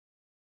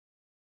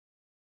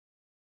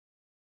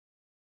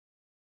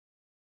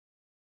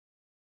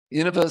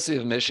University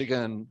of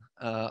Michigan,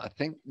 I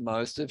think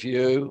most of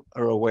you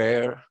are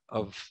aware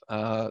of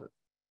the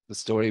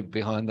story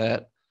behind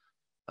that.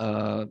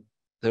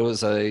 There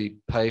was a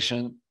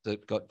patient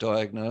that got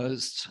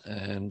diagnosed,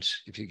 and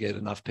if you get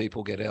enough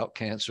people get ALK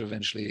cancer,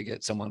 eventually you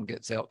get someone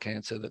gets ALK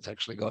cancer that's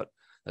actually got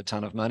a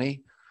ton of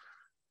money.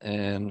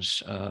 And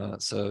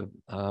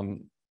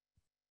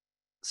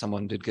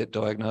someone did get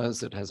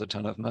diagnosed that has a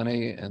ton of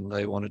money, and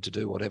they wanted to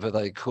do whatever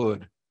they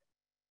could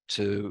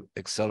to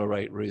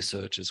accelerate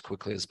research as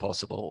quickly as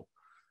possible.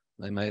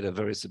 They made a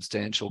very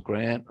substantial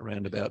grant,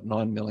 around about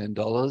 $9 million,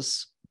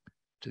 to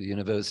the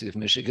University of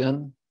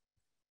Michigan.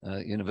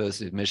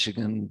 University of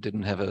Michigan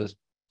didn't have a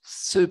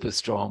super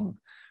strong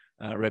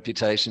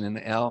reputation in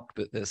ALK,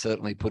 but they're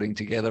certainly putting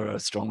together a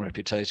strong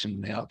reputation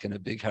in ALK in a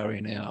big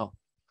hurry now.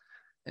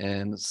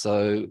 And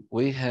so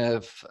we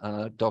have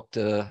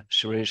Dr.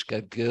 Shirish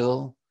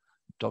Gadgeel,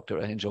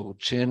 Dr. Angel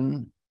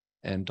Chin,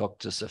 and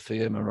Dr.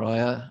 Sophia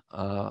Mariah,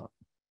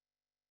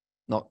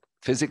 not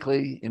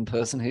physically in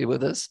person here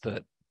with us,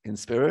 but in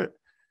spirit.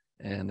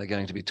 And they're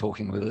going to be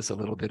talking with us a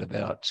little bit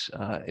about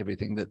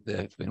everything that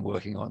they've been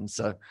working on.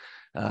 So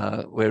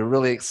we're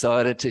really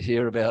excited to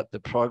hear about the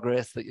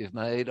progress that you've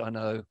made. I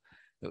know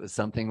it was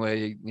something where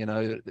you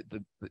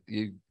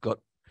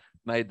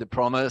made the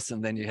promise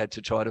and then you had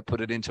to try to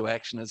put it into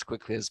action as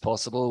quickly as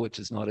possible, which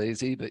is not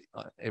easy, but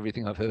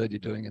everything I've heard, you're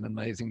doing an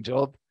amazing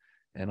job,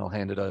 and I'll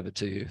hand it over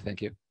to you.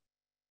 Thank you.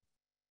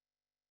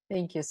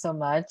 Thank you so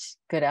much.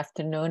 Good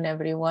afternoon,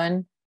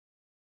 everyone.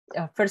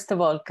 First of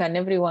all, can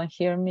everyone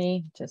hear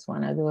me? Just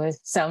want to do a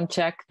sound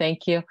check.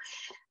 Thank you.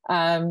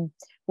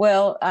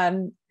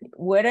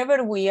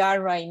 Wherever we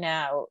are right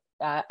now,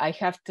 I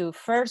have to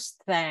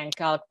first thank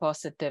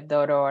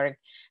ALK-positive.org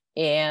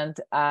and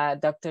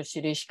Dr.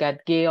 Shirish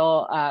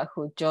Gadgeel,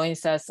 who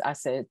joins us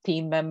as a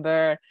team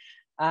member.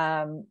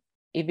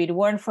 If it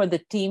weren't for the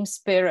team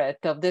spirit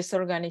of this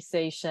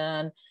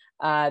organization,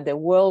 the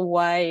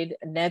worldwide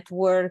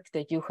network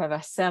that you have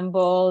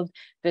assembled,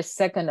 the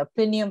second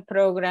opinion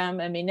program.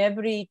 I mean,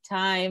 every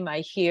time I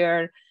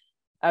hear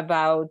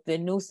about the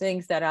new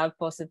things that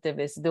ALK-positive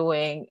is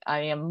doing,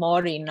 I am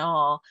more in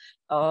awe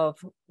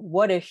of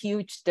what a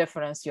huge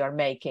difference you're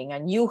making.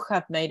 And you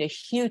have made a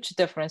huge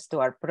difference to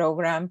our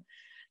program.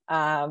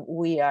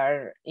 We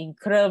are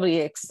incredibly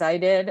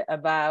excited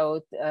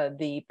about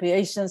the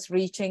patients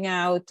reaching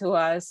out to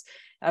us,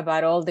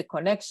 about all the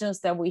connections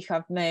that we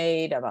have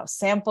made, about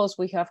samples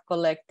we have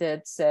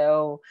collected.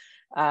 So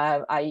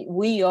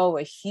we owe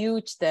a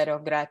huge debt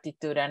of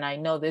gratitude, and I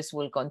know this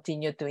will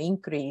continue to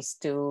increase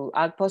to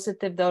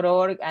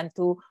ALK-positive.org and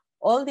to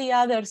all the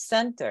other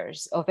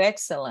centers of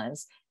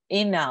excellence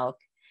in ALK.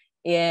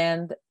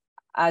 And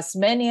as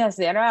many as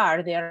there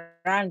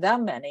aren't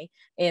that many,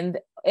 and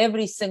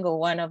every single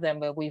one of them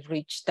where we've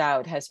reached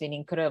out has been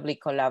incredibly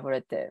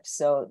collaborative.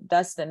 So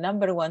that's the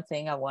number one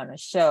thing I want to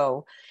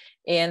show.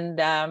 And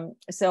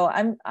so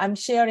I'm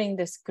sharing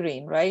the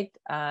screen, right?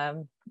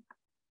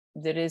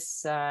 There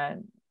is,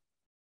 okay.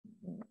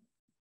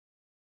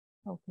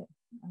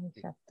 I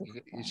have to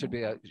you should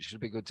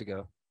be good to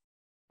go.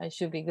 I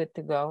should be good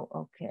to go.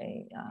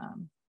 Okay.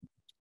 I'm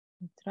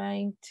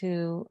trying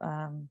to,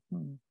 I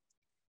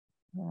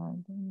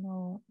don't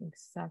know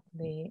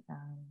exactly.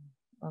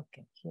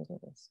 Okay, here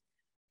it is.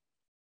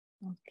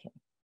 Okay.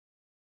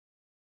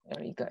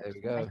 Very good. There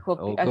we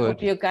go. I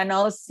hope you can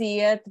all see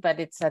it, but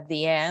it's at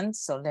the end.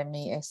 So let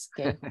me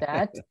escape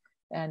that.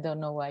 I don't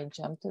know why I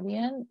jumped to the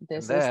end.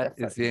 This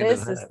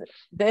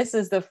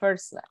is the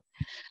first slide.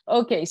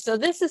 Okay, so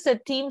this is a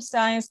team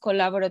science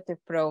collaborative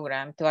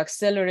program to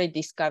accelerate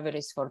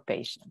discoveries for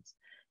patients.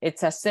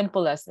 It's as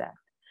simple as that.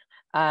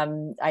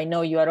 I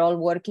know you are all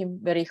working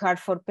very hard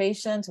for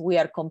patients. We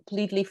are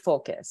completely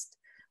focused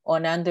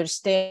on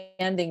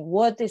understanding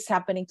what is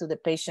happening to the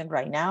patient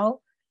right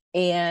now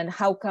and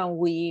how can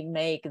we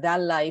make that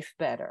life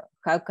better?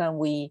 How can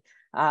we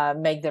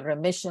make the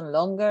remission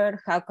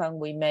longer? How can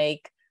we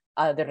make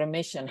the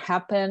remission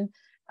happen?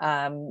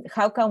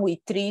 How can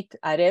we treat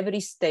at every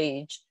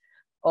stage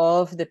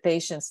of the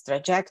patient's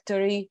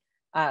trajectory?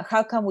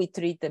 How can we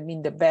treat them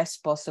in the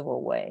best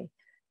possible way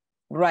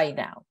right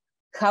now?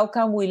 How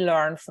can we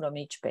learn from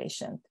each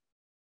patient?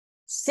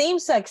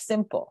 Seems like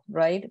simple,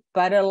 right?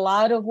 But a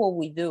lot of what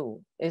we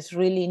do is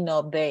really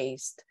not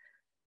based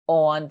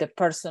on the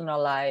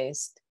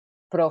personalized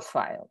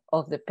profile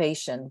of the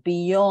patient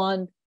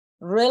beyond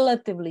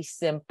relatively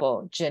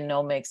simple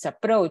genomics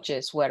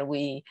approaches where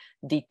we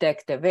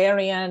detect a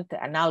variant,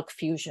 an ALK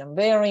fusion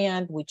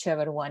variant,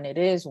 whichever one it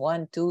is,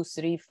 1, 2,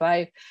 3,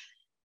 5,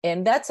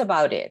 and that's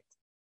about it.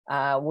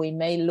 We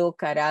may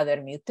look at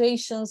other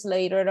mutations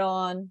later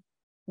on,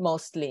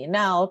 mostly in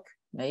ALK,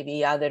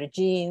 maybe other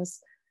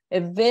genes, a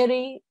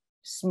very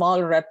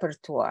small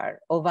repertoire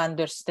of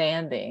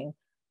understanding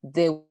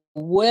the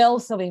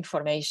wealth of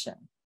information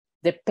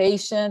the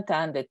patient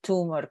and the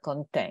tumor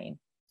contain.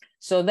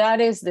 So that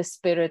is the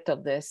spirit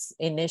of this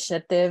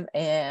initiative.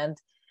 And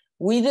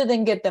we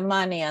didn't get the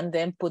money and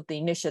then put the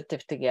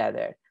initiative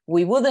together.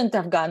 we wouldn't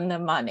have gotten the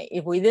money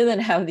if we didn't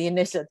have the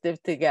initiative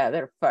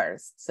together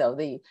first. So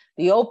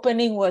the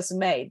opening was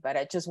made, but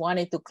I just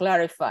wanted to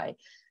clarify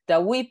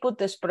that we put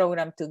this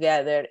program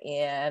together,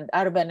 and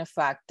our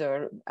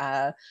benefactor,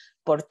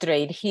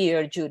 portrayed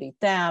here, Judy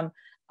Tam,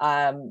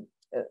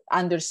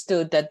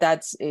 understood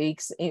that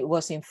it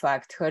was in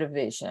fact her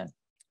vision.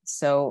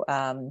 So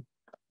let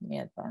me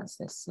advance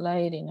this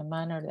slide in a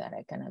manner that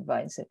I can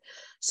advise it.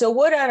 So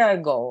what are our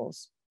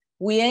goals?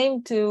 We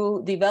aim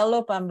to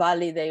develop and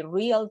validate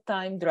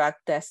real-time drug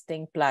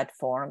testing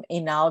platform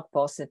in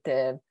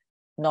ALK-positive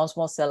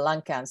non-small cell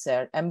lung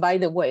cancer. And by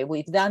the way,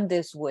 we've done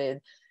this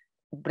with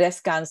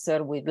breast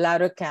cancer, with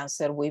bladder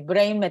cancer, with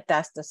brain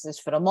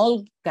metastasis from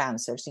all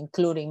cancers,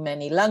 including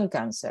many lung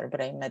cancer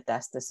brain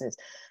metastasis.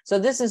 So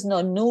this is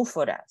not new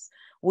for us.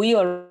 We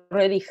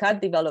already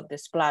had developed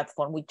this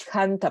platform, which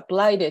hadn't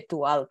applied it to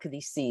ALK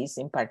disease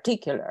in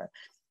particular.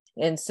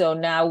 And so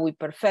now we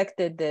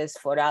perfected this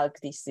for ALK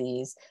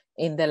disease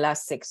in the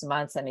last 6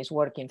 months, and it's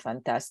working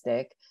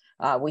fantastic.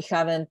 We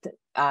haven't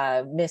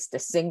missed a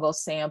single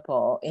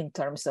sample in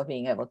terms of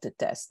being able to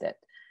test it.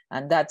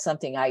 And that's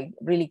something I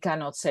really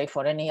cannot say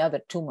for any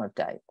other tumor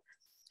type.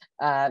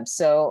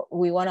 So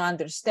we want to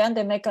understand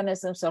the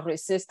mechanisms of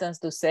resistance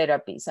to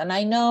therapies. And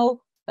I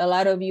know a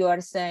lot of you are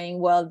saying,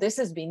 well, this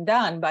has been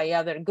done by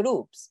other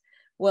groups.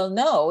 Well,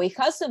 no, it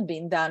hasn't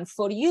been done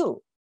for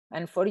you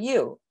and for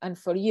you and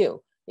for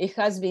you. It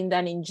has been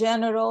done in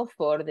general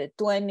for the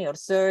 20 or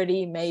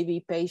 30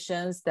 maybe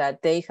patients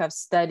that they have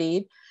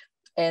studied,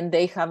 and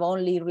they have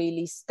only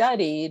really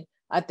studied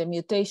at the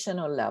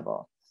mutational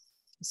level.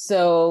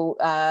 So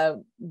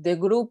the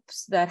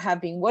groups that have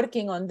been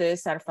working on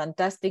this are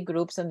fantastic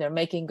groups, and they're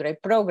making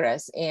great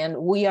progress. And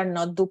we are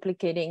not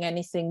duplicating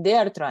anything they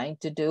are trying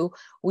to do.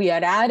 We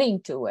are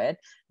adding to it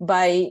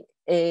by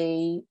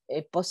a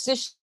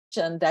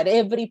position that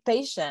every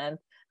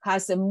patient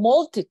has a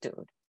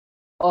multitude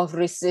of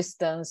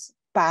resistance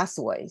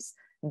pathways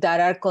that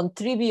are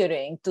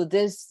contributing to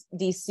this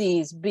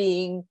disease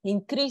being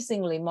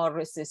increasingly more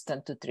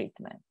resistant to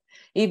treatment.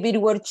 If it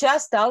were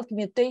just ALK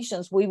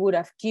mutations, we would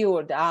have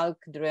cured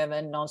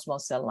ALK-driven non-small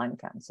cell lung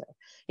cancer.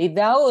 If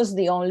that was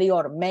the only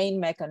or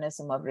main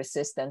mechanism of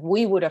resistance,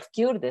 we would have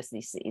cured this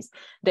disease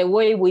the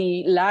way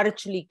we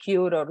largely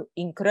cured or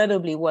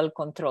incredibly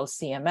well-controlled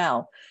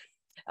CML.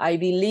 I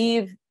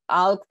believe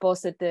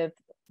ALK-positive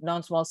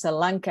non-small cell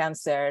lung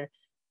cancer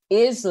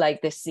is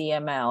like the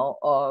CML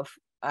of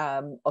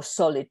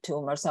solid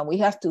tumors, and we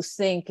have to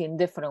think in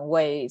different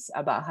ways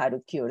about how to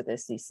cure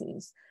this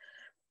disease.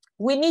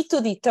 We need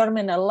to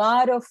determine a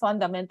lot of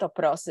fundamental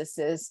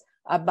processes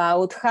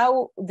about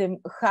how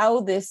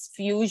this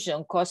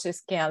fusion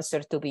causes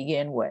cancer to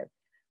begin with.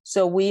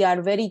 So we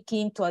are very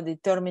keen to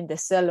determine the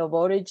cell of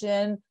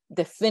origin,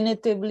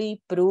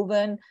 definitively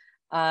proven,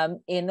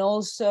 and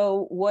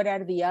also what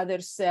are the other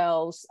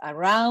cells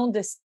around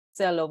the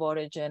cell of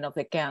origin of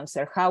the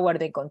cancer, how are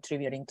they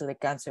contributing to the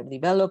cancer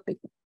developing.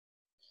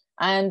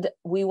 And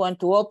we want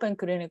to open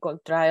clinical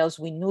trials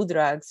with new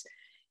drugs,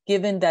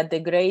 given that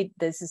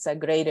this is a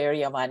great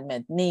area of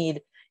unmet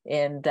need,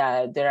 and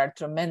there are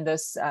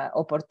tremendous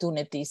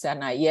opportunities.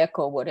 And I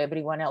echo what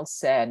everyone else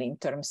said in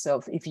terms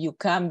of, if you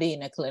can be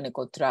in a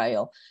clinical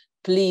trial,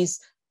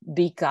 please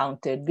be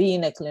counted, be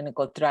in a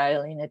clinical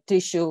trial, in a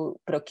tissue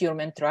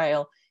procurement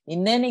trial,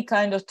 in any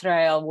kind of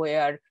trial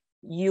where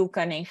you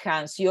can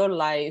enhance your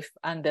life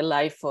and the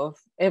life of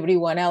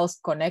everyone else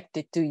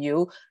connected to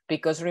you.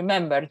 Because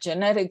remember,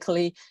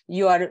 genetically,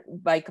 you are,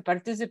 by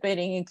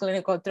participating in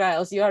clinical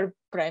trials, you are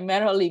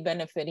primarily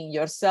benefiting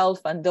yourself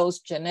and those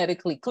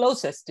genetically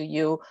closest to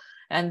you,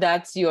 and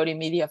that's your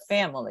immediate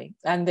family,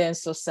 and then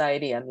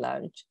society at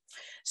large.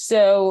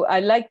 So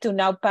I'd like to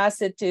now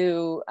pass it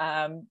to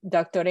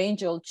Dr.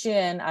 Angel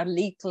Chin, our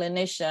lead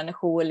clinician,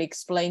 who will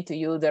explain to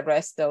you the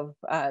rest of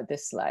the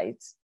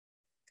slides.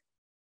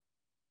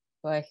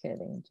 Go ahead,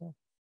 Angel.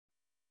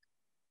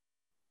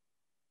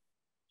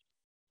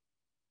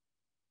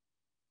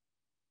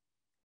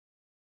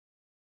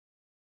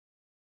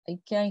 I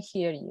can't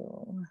hear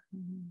you.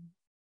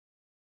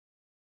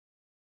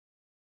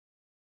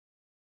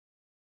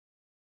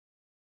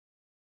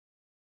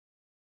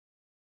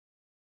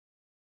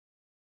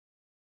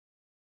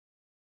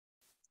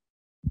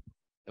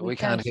 We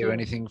can't hear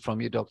anything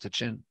from you, Dr.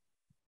 Chin.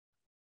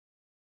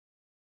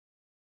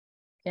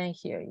 Can't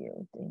hear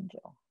you,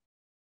 Angel.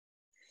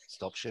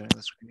 Stop sharing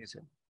the screen, you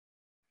said.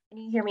 Can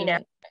you hear me now?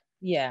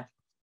 Yeah.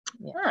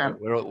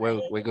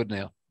 We're good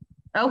now.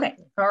 Okay.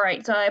 All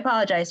right. So I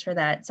apologize for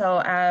that.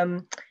 So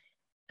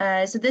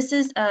so this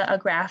is a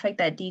graphic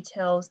that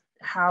details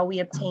how we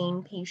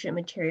obtain patient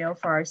material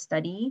for our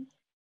study.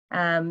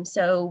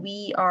 So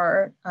we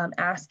are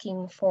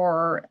asking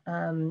for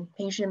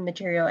patient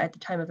material at the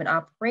time of an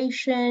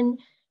operation,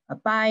 a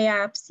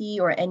biopsy,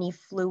 or any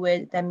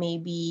fluid that may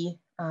be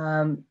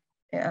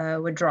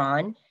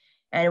withdrawn.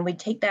 And we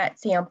take that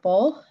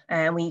sample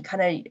and we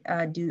kind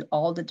of do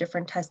all the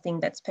different testing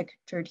that's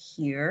pictured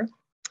here.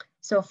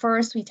 So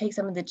first we take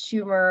some of the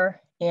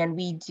tumor and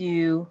we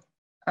do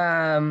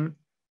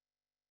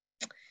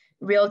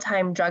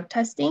real-time drug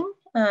testing.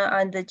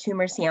 on the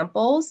tumor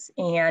samples,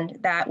 and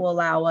that will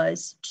allow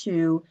us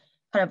to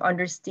kind of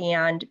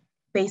understand,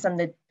 based on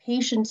the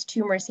patient's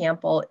tumor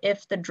sample,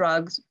 if the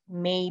drugs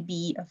may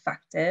be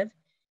effective.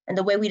 And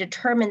the way we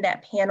determine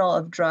that panel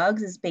of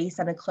drugs is based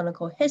on a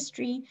clinical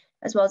history,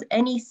 as well as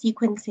any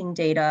sequencing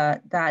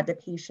data that the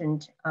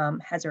patient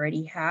has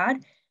already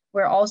had.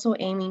 We're also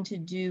aiming to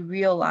do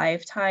real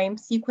lifetime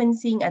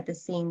sequencing at the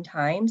same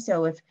time.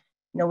 So if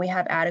we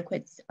have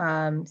adequate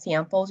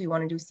samples, we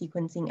want to do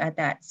sequencing at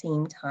that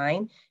same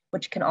time,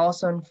 which can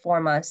also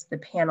inform us the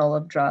panel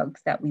of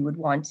drugs that we would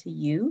want to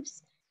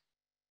use.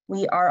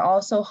 We are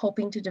also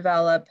hoping to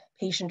develop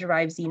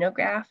patient-derived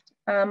xenograft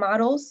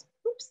models.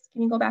 Oops,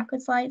 can you go back a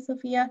slide,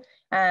 Sophia?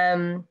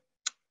 To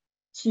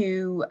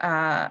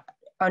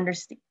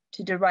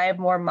derive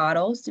more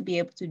models to be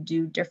able to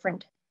do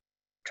different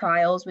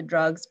trials with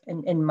drugs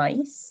in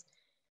mice.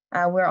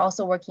 We're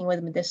also working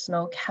with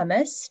medicinal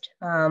chemists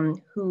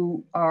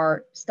who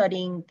are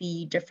studying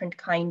the different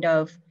kind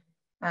of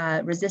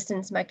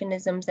resistance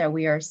mechanisms that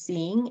we are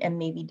seeing and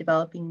maybe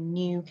developing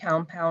new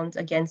compounds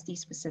against these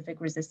specific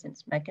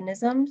resistance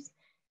mechanisms.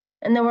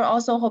 And then we're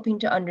also hoping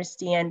to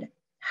understand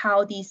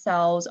how these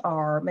cells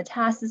are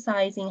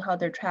metastasizing, how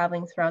they're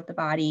traveling throughout the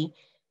body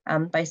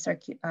by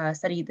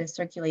studying the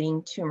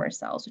circulating tumor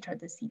cells, which are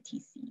the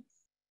CTCs.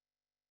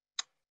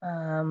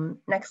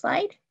 Next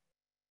slide.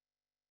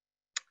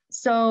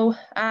 So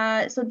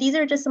these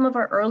are just some of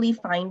our early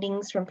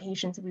findings from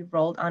patients that we've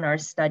rolled on our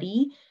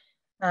study.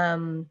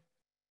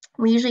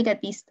 We usually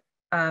get these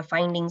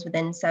findings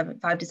within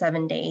 5 to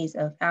 7 days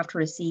after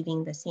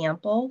receiving the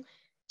sample.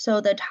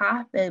 So the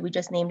top, we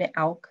just named it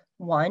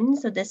ALK-1.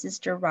 So this is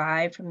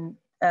derived from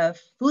a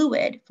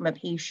fluid from a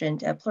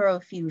patient, a pleural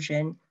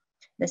effusion.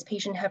 This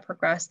patient had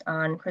progressed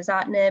on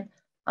crizotinib,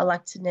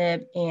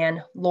 alectinib,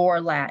 and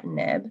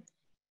lorlatinib.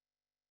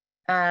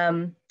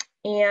 And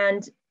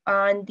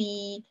on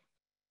the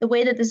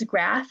way that this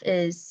graph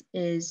is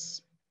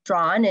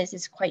drawn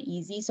is quite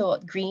easy. So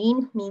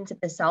green means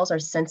that the cells are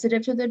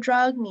sensitive to the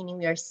drug, meaning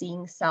we are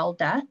seeing cell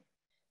death.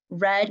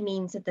 Red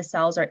means that the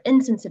cells are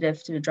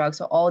insensitive to the drug,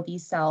 so all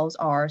these cells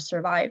are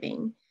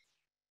surviving.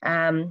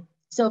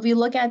 So if you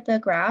look at the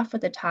graph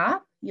at the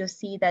top, you'll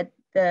see that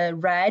the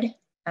red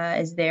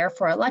is there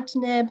for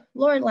alectinib,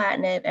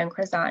 lorlatinib, and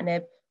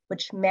crizotinib,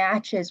 which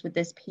matches with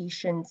this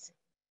patient's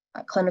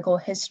clinical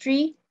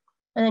history.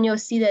 And then you'll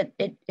see that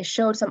it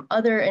showed some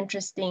other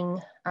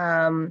interesting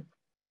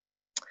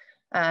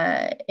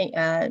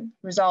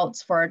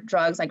results for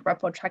drugs like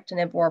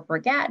repotrectinib or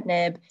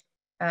brigatinib.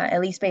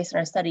 At least based on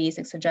our studies,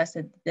 it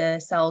suggested the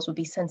cells would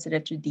be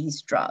sensitive to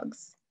these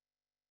drugs.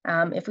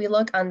 If we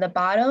look on the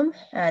bottom,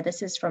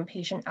 this is from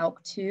patient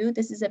ALK-2.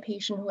 This is a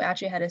patient who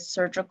actually had a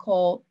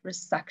surgical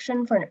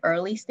resection for an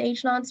early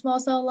stage non-small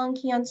cell lung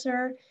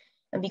cancer.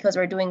 And because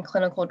we're doing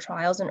clinical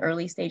trials in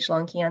early stage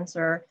lung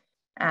cancer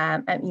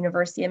at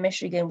University of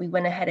Michigan, we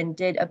went ahead and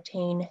did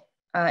obtain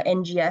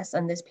NGS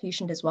on this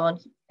patient as well.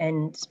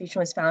 And this patient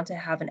was found to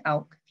have an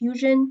ALK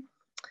fusion.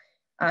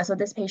 So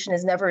this patient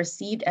has never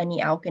received any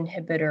ALK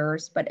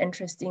inhibitors, but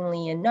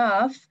interestingly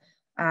enough,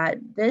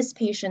 this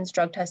patient's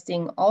drug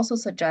testing also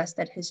suggests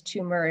that his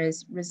tumor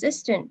is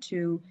resistant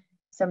to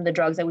some of the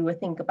drugs that we would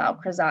think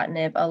about,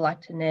 crizotinib,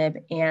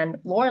 alectinib, and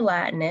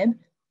lorlatinib,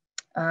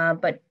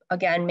 but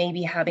again,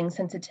 maybe having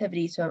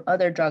sensitivity to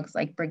other drugs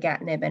like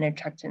brigatinib and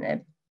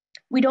entrectinib.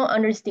 We don't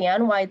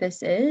understand why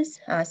this is.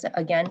 So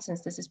again,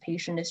 since this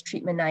patient is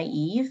treatment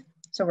naive,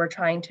 so we're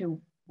trying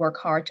to work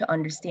hard to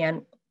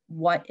understand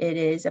what it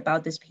is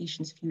about this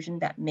patient's fusion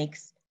that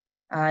makes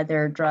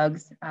their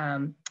drugs,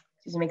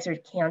 makes their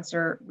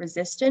cancer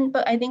resistant.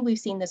 But I think we've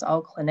seen this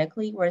all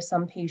clinically, where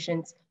some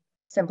patients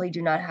simply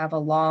do not have a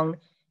long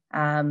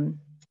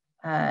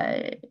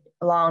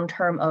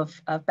term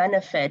of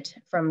benefit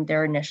from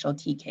their initial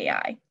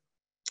TKI.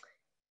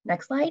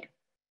 Next slide.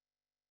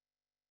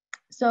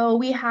 So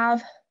we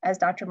have, as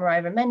Dr.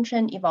 Merajver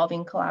mentioned,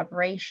 evolving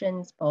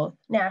collaborations, both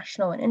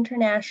national and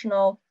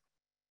international.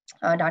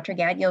 Dr.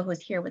 Gadgeel, who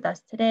is here with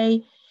us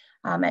today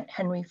at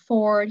Henry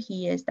Ford,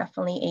 he is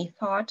definitely a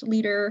thought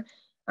leader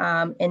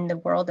in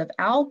the world of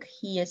ALK.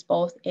 He is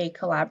both a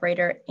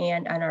collaborator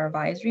and on our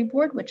advisory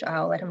board, which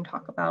I'll let him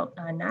talk about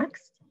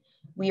next.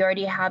 We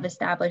already have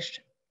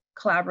established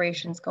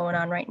collaborations going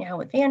on right now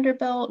with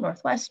Vanderbilt,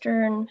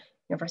 Northwestern,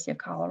 University of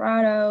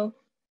Colorado,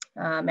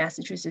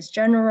 Massachusetts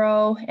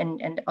General,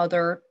 and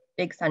other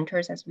big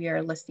centers as we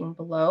are listing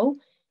below.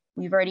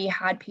 We've already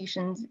had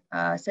patients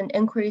send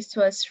inquiries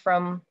to us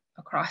from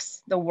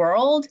across the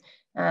world,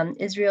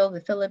 Israel,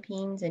 the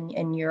Philippines,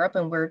 and Europe,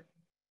 and we're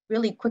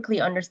really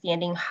quickly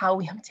understanding how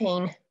we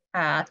obtain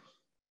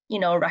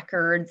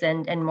records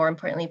and more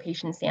importantly,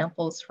 patient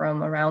samples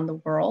from around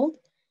the world.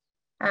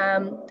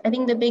 I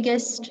think the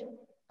biggest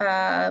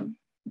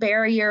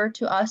barrier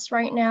to us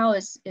right now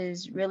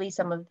is really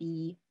some of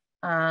the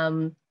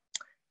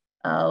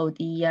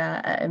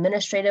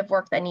administrative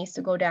work that needs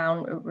to go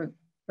down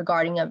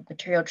regarding a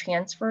material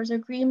transfers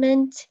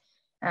agreement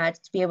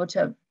to be able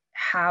to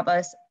have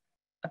us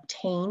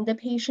obtain the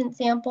patient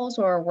samples.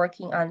 Or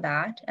working on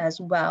that as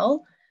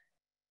well.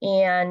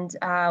 And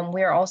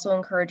we are also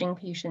encouraging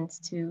patients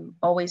to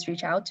always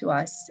reach out to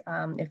us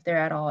if they're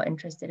at all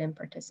interested in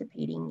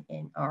participating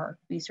in our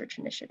research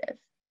initiative.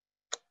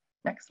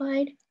 Next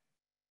slide.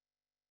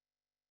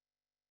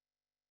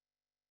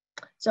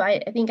 So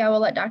I think I will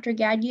let Dr.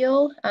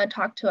 Gadgeel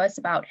talk to us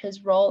about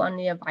his role on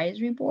the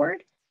advisory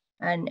board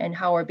and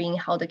how we're being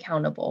held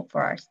accountable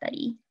for our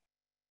study.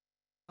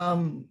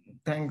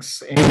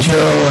 Thanks,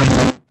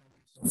 Angel.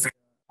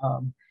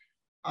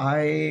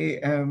 I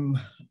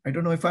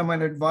don't know if I'm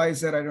an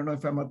advisor. I don't know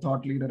if I'm a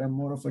thought leader. I'm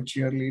more of a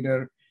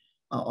cheerleader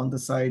on the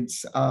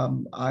sides.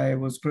 I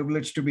was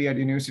privileged to be at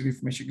University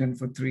of Michigan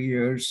for 3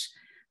 years,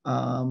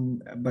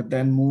 but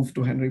then moved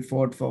to Henry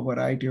Ford for a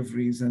variety of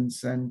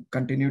reasons and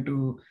continue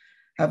to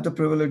have the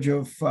privilege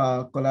of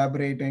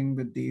collaborating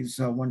with these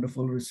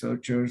wonderful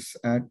researchers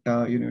at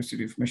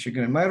University of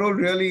Michigan. And my role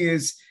really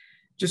is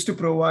just to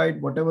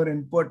provide whatever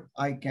input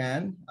I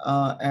can.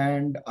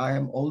 And I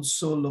am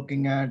also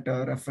looking at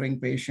referring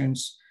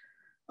patients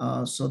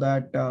so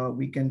that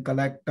we can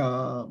collect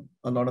a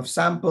lot of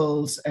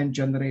samples and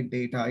generate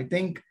data. I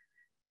think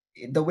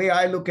the way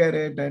I look at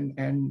it,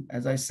 and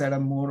as I said,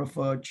 I'm more of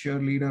a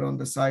cheerleader on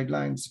the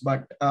sidelines,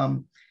 but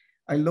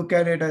I look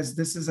at it as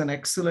this is an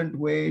excellent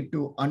way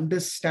to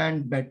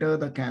understand better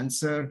the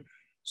cancer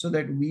so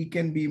that we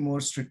can be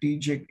more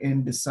strategic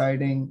in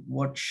deciding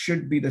what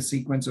should be the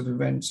sequence of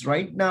events.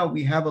 Right now,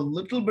 we have a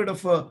little bit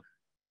of a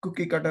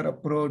cookie cutter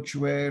approach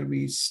where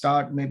we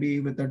start maybe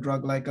with a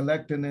drug like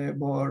alectinib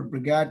or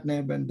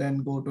brigatinib and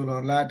then go to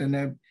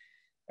lorlatinib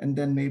and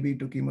then maybe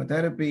to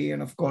chemotherapy.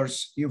 And of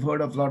course, you've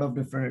heard of a lot of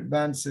different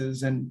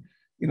advances and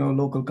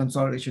local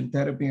consolidation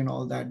therapy and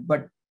all that.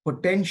 But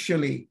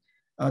potentially,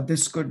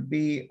 this could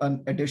be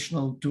an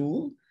additional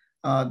tool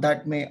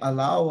that may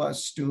allow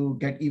us to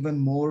get even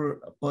more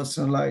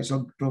personalized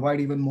or provide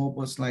even more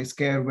personalized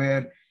care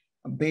where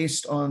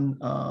based on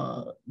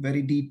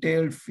very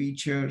detailed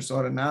features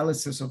or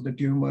analysis of the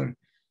tumor,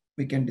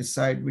 we can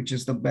decide which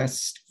is the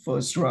best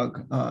first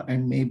drug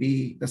and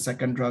maybe the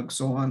second drug,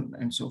 so on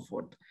and so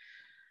forth.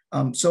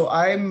 So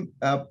I'm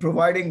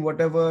providing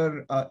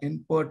whatever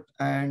input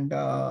and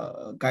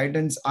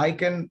guidance I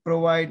can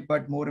provide,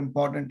 but more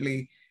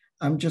importantly,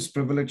 I'm just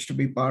privileged to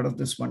be part of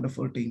this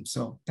wonderful team.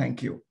 So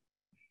thank you.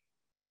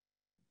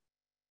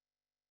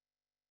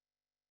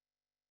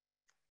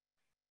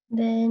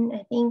 Then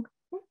I think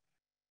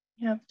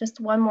we have just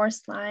one more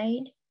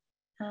slide.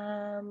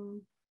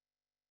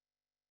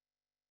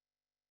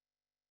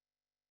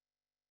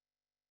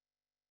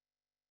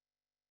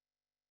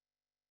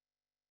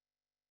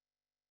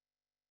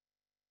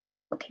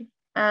 Okay,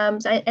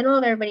 so I don't know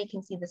if everybody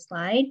can see the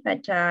slide,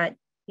 but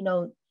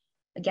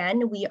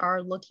again, we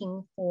are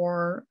looking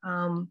for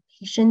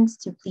patients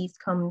to please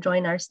come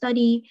join our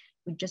study.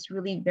 We just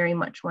really very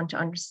much want to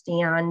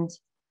understand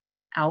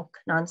ALK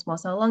non-small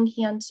cell lung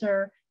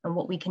cancer and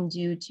what we can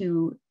do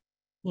to,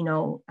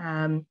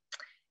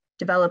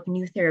 develop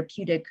new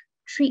therapeutic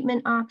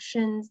treatment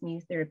options, new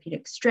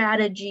therapeutic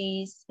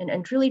strategies,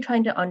 and really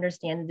trying to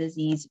understand the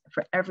disease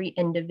for every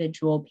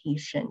individual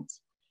patient.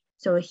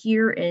 So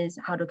here is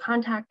how to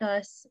contact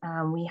us.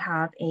 We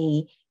have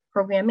a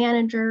program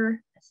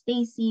manager,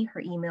 Stacy.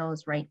 Her email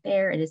is right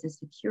there. It is a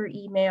secure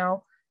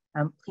email.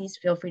 Please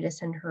feel free to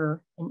send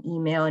her an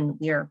email, and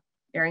we are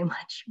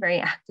very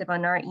active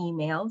on our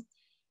emails.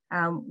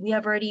 We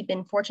have already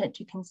been fortunate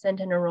to consent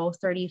and enroll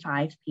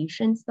 35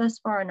 patients thus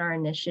far in our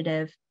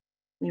initiative.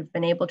 We've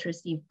been able to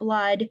receive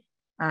blood,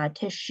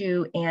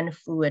 tissue, and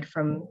fluid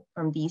from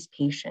these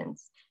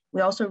patients.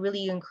 We also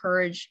really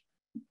encourage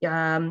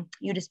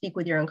you to speak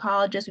with your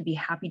oncologist. We'd be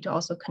happy to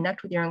also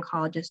connect with your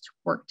oncologist to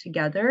work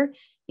together,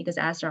 because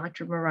as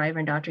Dr. Merajver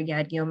and Dr.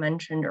 Gadgeel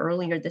mentioned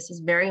earlier, this is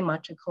very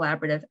much a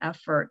collaborative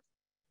effort,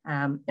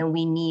 and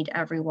we need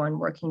everyone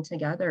working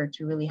together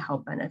to really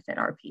help benefit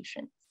our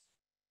patients.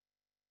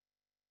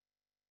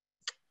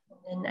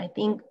 And I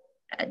think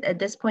at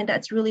this point,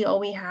 that's really all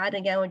we had.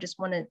 Again, we just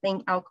want to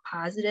thank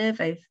ALK-positive.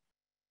 I've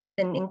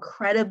been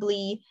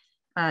incredibly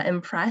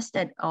impressed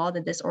at all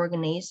that this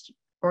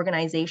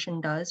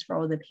organization does for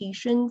all the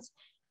patients,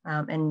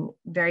 and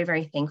very,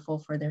 very thankful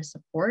for their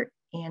support.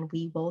 And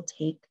we will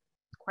take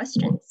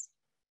questions.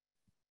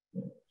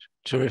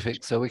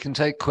 Terrific. So we can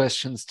take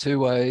questions two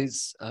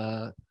ways.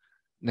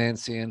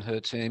 Nancy and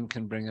her team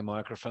can bring a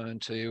microphone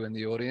to you in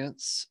the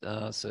audience.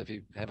 So if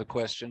you have a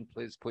question,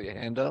 please put your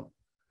hand up.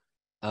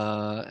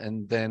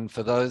 And then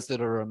for those that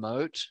are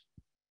remote,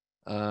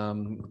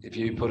 if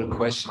you put a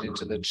question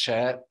into the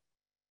chat,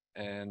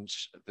 and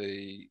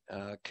the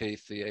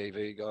Keith, the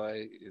AV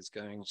guy, is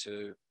going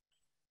to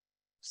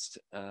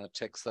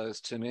text those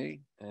to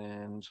me,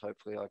 and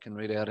hopefully I can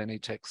read out any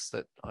texts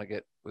that I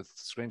get with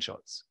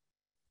screenshots.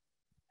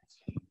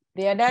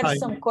 There are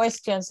some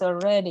questions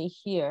already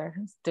here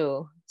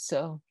too,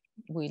 so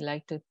we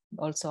like to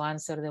also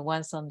answer the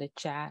ones on the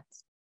chat.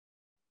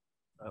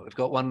 We've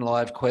got one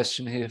live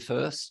question here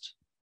first.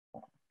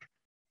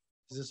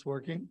 Is this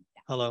working?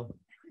 Hello.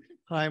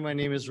 Hi, my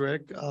name is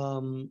Rick.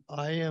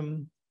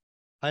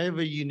 I have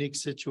a unique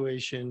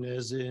situation,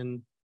 as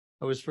in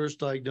I was first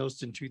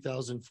diagnosed in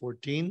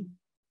 2014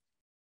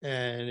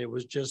 and it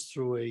was just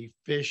through a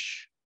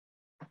fish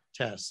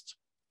test.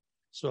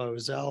 So I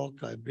was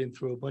ALK, I've been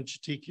through a bunch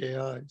of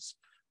TKIs,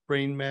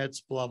 brain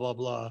mets, blah, blah,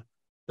 blah.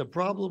 The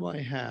problem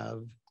I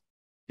have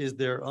is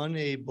they're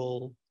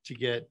unable to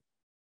get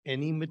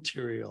any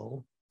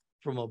material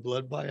from a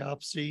blood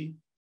biopsy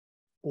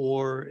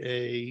or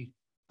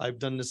I've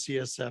done the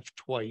CSF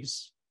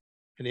twice,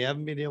 and they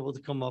haven't been able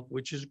to come up,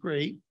 which is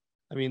great.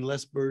 I mean,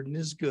 less burden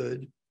is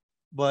good,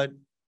 but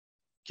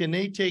can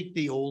they take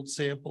the old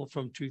sample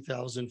from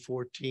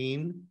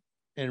 2014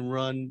 and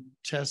run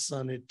tests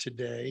on it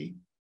today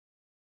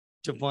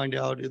to find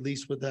out at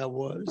least what that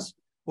was?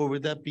 Or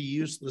would that be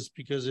useless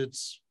because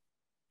it's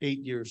 8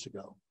 years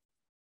ago?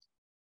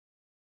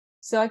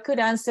 So I could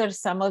answer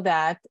some of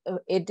that.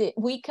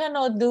 We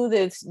cannot do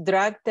this.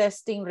 Drug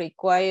testing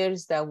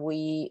requires that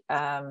we,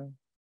 am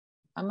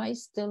I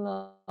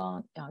still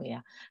on? Oh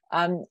yeah.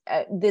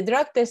 The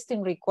drug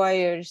testing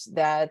requires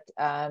that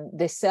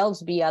the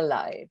cells be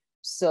alive.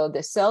 So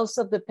the cells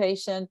of the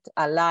patient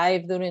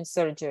alive during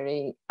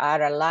surgery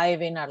are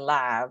alive in our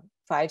lab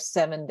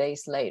 5-7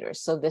 days later.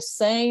 So the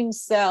same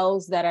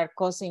cells that are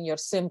causing your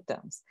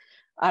symptoms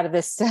are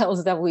the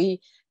cells that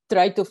we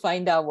try to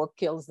find out what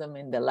kills them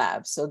in the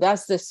lab. So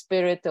that's the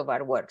spirit of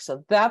our work.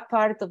 So that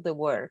part of the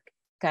work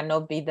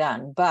cannot be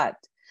done, but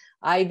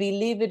I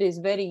believe it is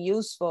very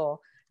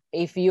useful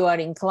if you are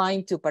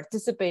inclined to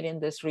participate in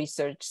this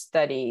research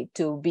study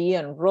to be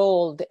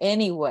enrolled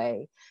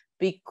anyway,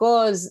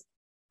 because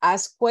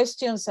as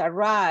questions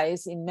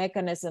arise in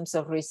mechanisms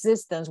of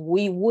resistance,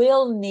 we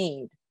will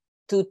need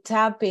to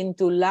tap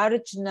into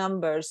large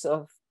numbers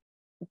of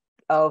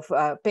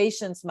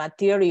patients'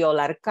 material,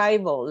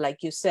 archival,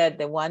 like you said,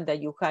 the one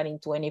that you had in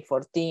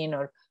 2014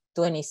 or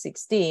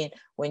 2016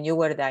 when you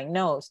were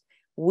diagnosed.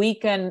 We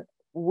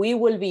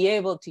will be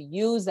able to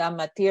use that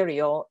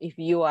material if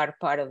you are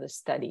part of the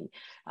study.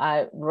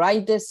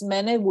 Right this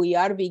minute, we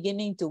are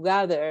beginning to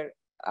gather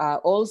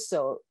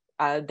also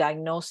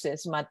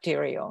diagnosis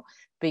material,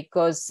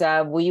 because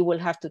we will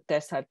have to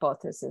test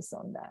hypotheses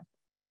on that.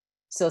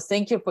 So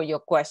thank you for your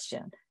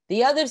question.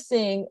 The other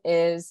thing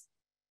is,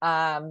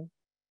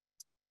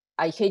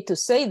 I hate to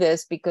say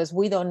this because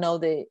we don't know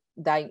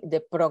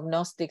the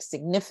prognostic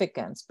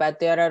significance, but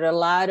there are a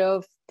lot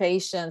of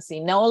patients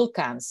in all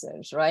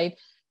cancers, right,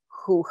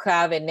 who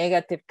have a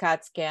negative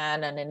CAT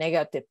scan and a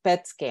negative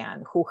PET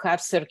scan who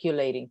have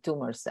circulating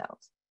tumor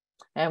cells.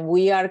 And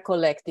we are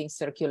collecting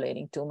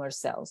circulating tumor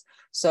cells.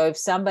 So if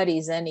somebody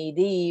is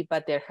NED,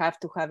 but they have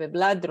to have a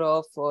blood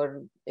draw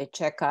for a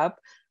checkup,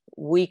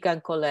 we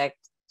can collect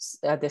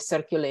the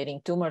circulating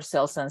tumor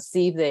cells and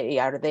see if they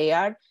are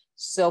there.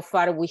 So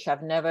far, we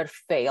have never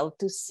failed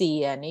to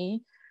see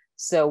any.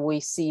 So we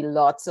see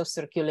lots of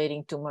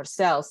circulating tumor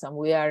cells, and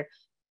we are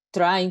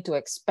trying to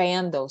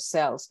expand those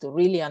cells to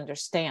really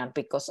understand,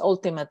 because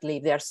ultimately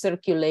they're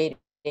circulating.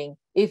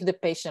 If the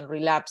patient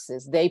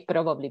relapses, they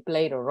probably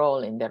played a role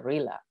in the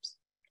relapse.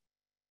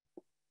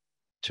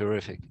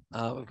 Terrific.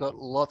 We've got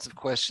lots of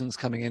questions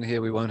coming in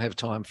here. We won't have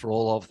time for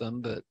all of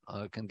them, but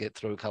I can get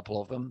through a couple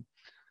of them.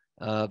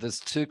 There's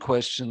 2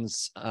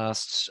 questions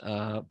asked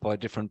by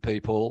different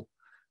people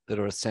that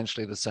are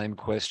essentially the same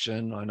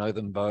question. I know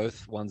them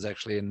both. One's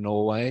actually in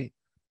Norway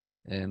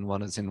and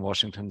one is in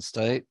Washington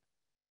State.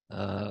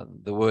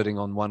 The wording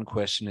on one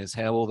question is,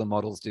 how will the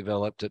models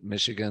developed at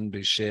Michigan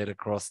be shared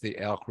across the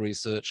ALK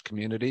research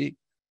community?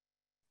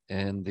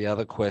 And the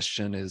other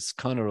question is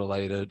kind of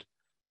related.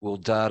 Will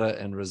data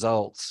and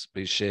results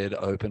be shared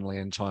openly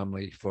and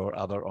timely for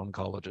other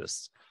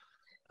oncologists?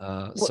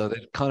 So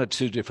they're kind of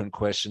 2 different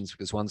questions,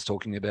 because one's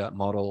talking about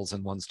models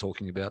and one's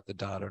talking about the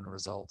data and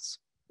results.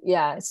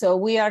 Yeah, so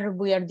we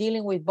are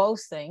dealing with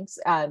both things.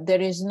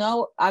 There is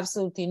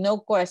absolutely no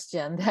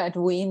question that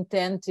we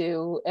intend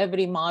to,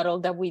 every model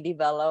that we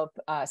develop,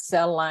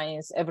 cell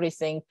lines,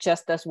 everything,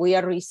 just as we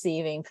are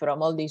receiving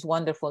from all these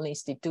wonderful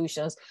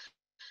institutions,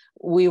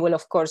 we will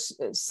of course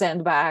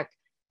send back,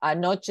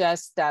 not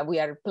just we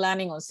are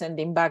planning on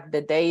sending back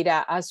the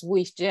data as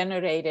we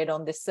generated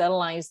on the cell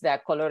lines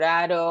that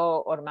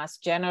Colorado or Mass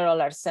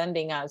General are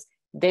sending us.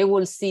 They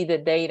will see the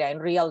data in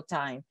real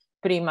time,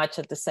 pretty much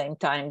at the same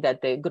time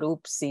that the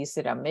group sees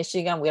it at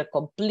Michigan. We are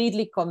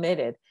completely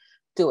committed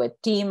to a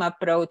team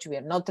approach. We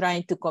are not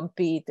trying to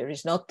compete. There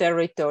is no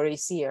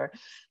territories here.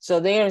 So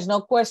there is no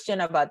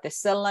question about the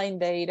cell line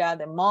data,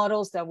 the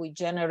models that we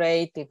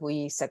generate. If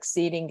we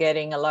succeed in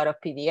getting a lot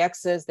of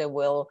PDXs, they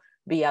will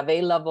be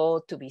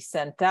available to be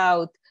sent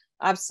out.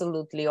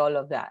 Absolutely all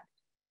of that.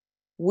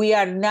 We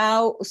are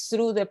now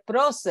through the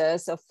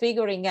process of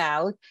figuring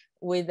out,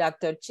 with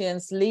Dr.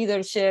 Chin's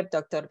leadership,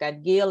 Dr.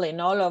 Gadgeel, and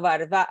all of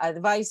our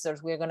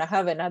advisors, we're going to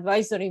have an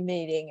advisory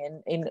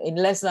meeting in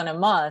less than a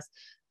month,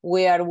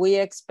 where we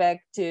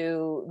expect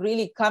to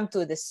really come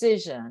to a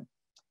decision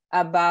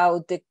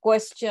about the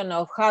question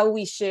of how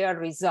we share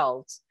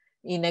results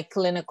in a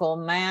clinical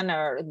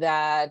manner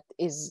that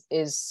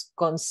is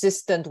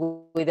consistent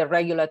with the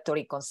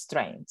regulatory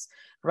constraints.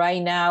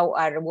 Right now,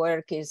 our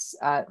work is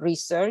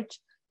research.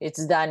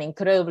 It's done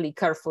incredibly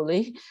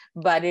carefully,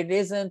 but it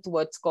isn't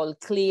what's called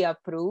CLIA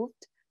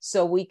approved.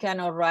 So we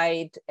cannot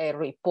write a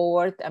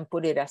report and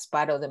put it as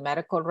part of the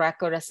medical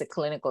record as a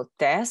clinical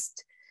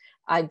test.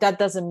 That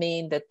doesn't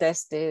mean the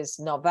test is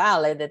not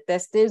valid. The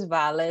test is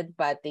valid,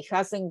 but it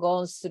hasn't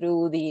gone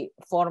through the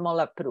formal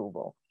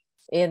approval.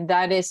 And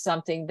that is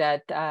something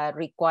that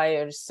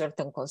requires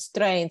certain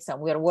constraints, and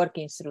we're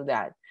working through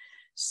that.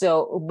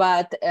 So,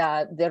 but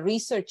the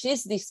research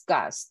is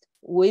discussed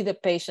with the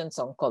patient's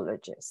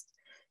oncologist,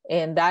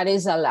 and that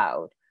is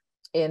allowed.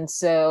 And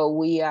so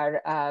we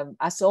are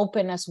as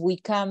open as we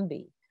can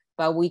be,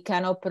 but we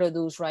cannot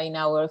produce right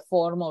now a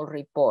formal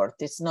report.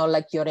 It's not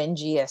like your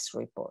NGS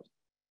report.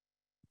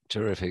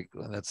 Terrific.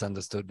 That's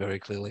understood very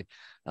clearly.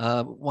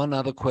 One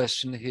other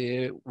question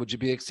here. Would you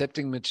be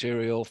accepting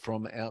material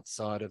from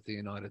outside of the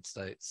United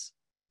States?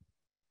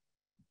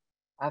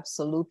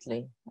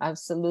 Absolutely.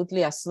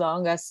 Absolutely. As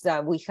long as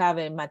we have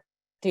a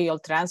material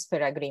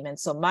transfer agreement.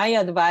 So my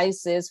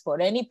advice is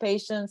for any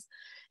patients,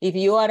 if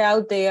you are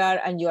out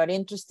there and you are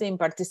interested in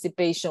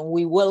participation,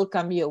 we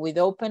welcome you with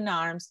open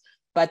arms,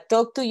 but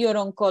talk to your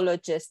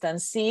oncologist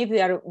and see if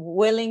they are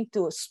willing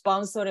to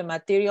sponsor a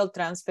material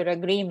transfer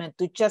agreement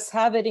to just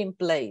have it in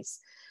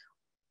place.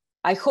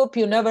 I hope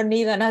you never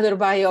need another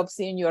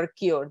biopsy and you're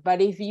cured,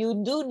 but if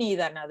you do need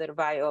another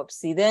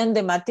biopsy, then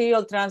the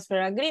material transfer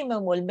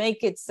agreement will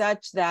make it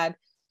such that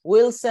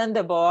we'll send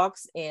the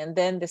box and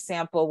then the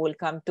sample will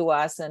come to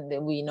us and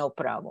we no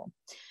problem.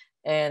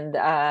 And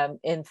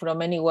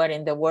from anywhere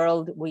in the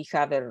world, we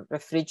have a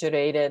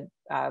refrigerated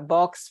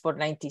box for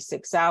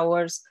 96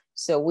 hours.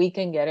 So we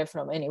can get it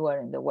from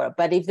anywhere in the world.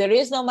 But if there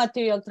is no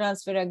material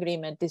transfer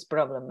agreement, it's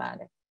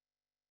problematic.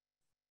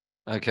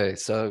 Okay,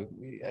 so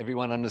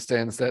everyone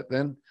understands that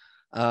then.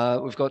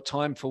 We've got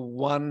time for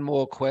one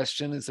more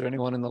question. Is there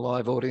anyone in the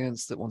live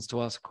audience that wants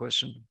to ask a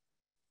question?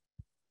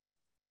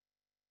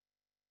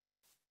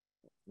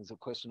 There's a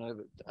question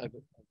over.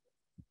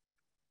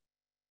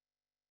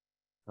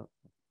 Oh.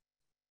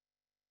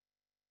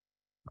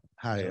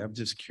 Hi, I'm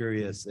just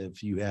curious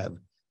if you have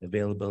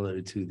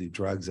availability to the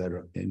drugs that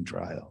are in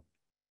trial,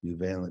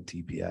 Nuvalent,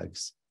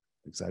 TPX,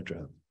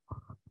 etc.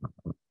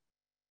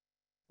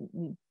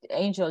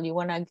 Angel, you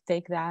want to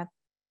take that?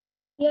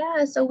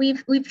 Yeah, so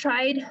we've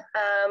tried,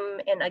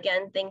 and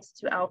again, thanks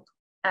to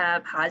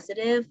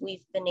ALK-positive,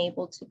 we've been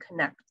able to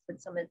connect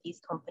with some of these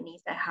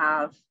companies that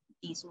have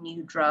these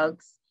new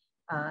drugs,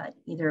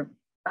 either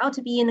about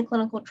to be in a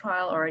clinical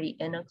trial, already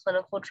in a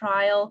clinical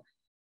trial.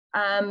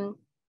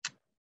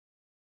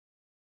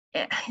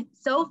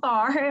 So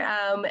far,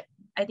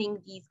 I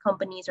think these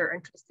companies are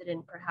interested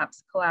in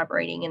perhaps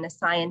collaborating in a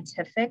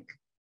scientific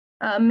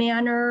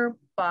manner,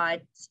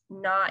 but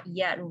not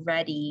yet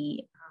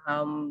ready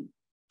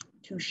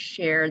to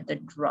share the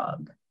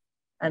drug.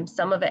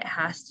 Some of it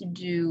has to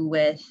do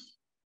with,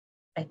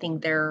 I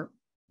think, their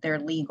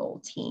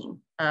legal team,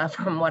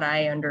 from what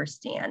I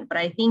understand. But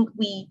I think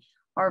we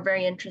are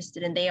very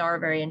interested, and they are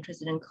very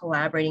interested in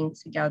collaborating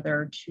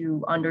together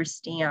to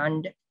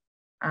understand,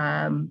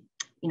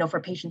 for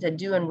patients that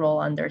do enroll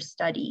on their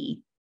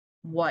study,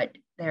 what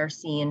they're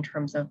seeing in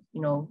terms of,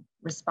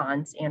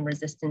 response and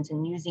resistance,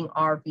 and using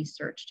our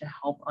research to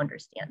help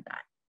understand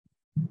that.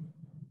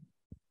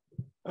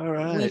 All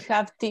right.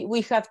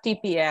 We have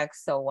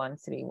TPX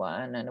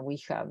 0131, and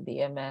we have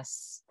the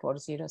MS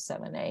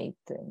 4078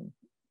 and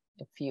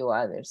a few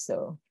others.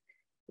 So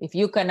if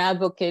you can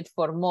advocate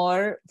for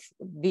more,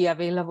 be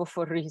available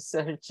for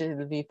research, it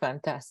will be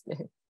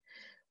fantastic.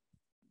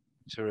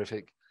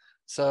 Terrific.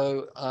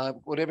 So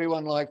would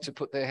everyone like to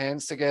put their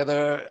hands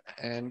together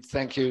and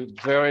thank you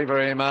very,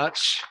 very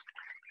much.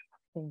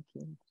 Thank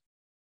you.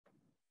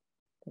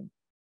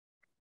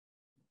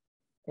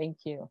 Thank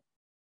you.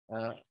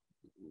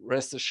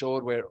 Rest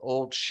assured, we're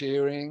all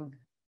cheering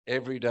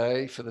every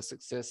day for the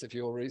success of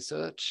your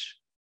research.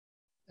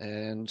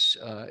 And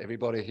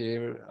everybody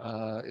here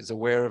is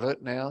aware of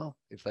it now.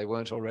 If they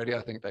weren't already,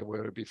 I think they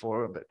were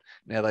before, but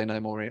now they know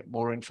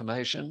more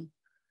information.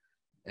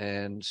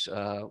 And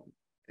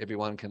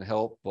everyone can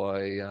help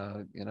by,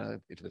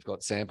 if they've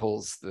got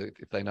samples,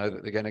 if they know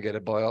that they're going to get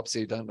a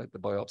biopsy, don't let the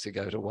biopsy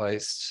go to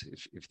waste.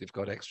 If they've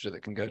got extra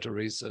that can go to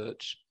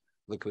research,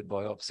 liquid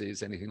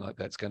biopsies, anything like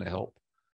that's going to help.